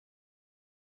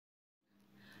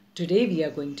Today we are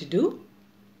going to do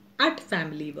at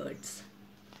family words.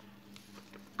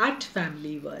 At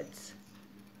family words.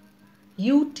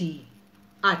 U-T,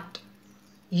 at.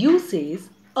 U says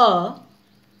a,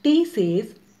 T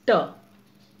says t.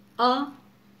 A,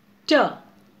 t.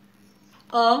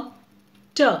 A,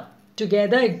 t.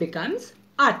 Together it becomes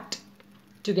at.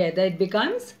 Together it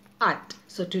becomes at.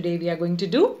 So today we are going to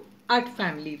do at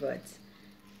family words.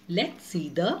 Let's see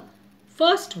the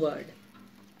first word.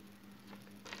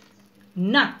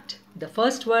 Nut. The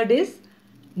first word is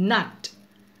nut.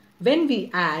 When we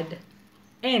add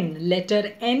N,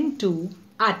 letter N to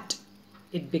at,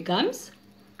 it becomes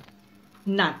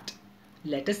nut.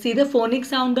 Let us see the phonic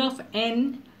sound of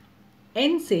N.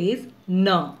 N says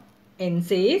N. N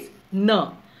says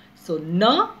N. So N,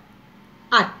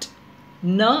 at.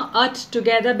 N, at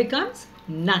together becomes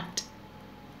nut.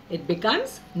 It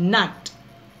becomes nut.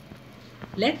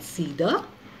 Let's see the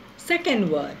second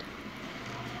word.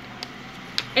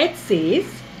 H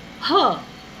says her.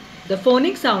 The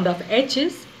phonic sound of H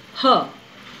is her.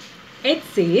 H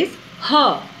says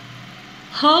her.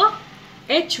 Her,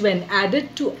 H when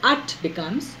added to at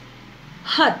becomes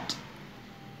hut.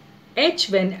 H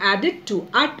when added to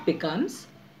at becomes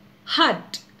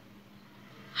hut.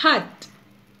 Hut.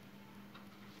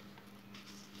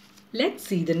 Let's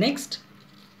see the next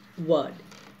word.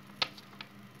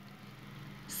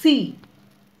 C.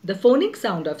 The phonic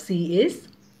sound of C is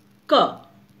k.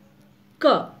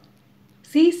 K.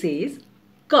 C says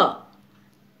k.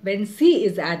 When C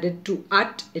is added to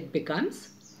at, it becomes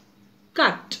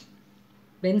cut.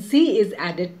 When C is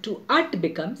added to at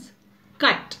becomes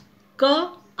cut. K,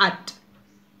 at.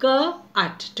 K,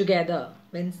 at together.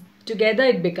 When together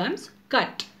it becomes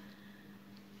cut.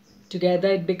 Together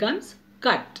it becomes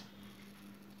cut.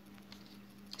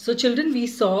 So children, we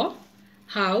saw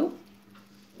how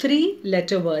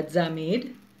 3-letter words are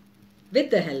made with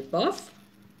the help of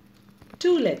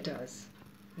 2 letters.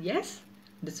 Yes,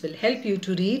 this will help you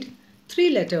to read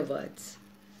 3-letter words.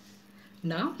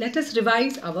 Now let us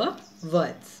revise our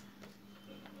words.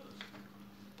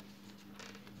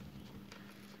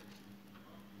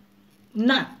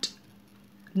 Nut.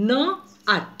 N,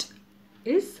 at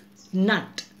is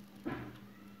nut.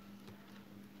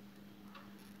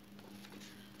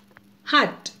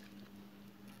 Hut.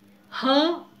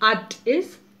 H, at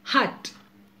is hut.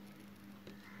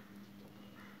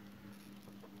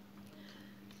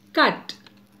 Cut.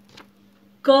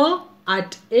 K,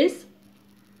 at is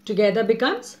together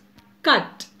becomes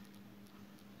cut.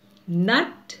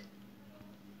 Nut,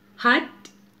 hut,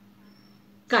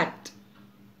 cut.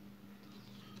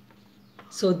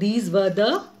 So these were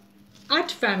the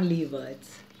at family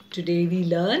words. Today we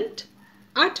learnt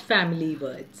at family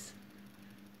words.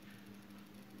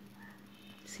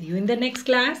 See you in the next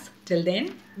class. Till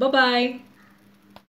then, bye-bye.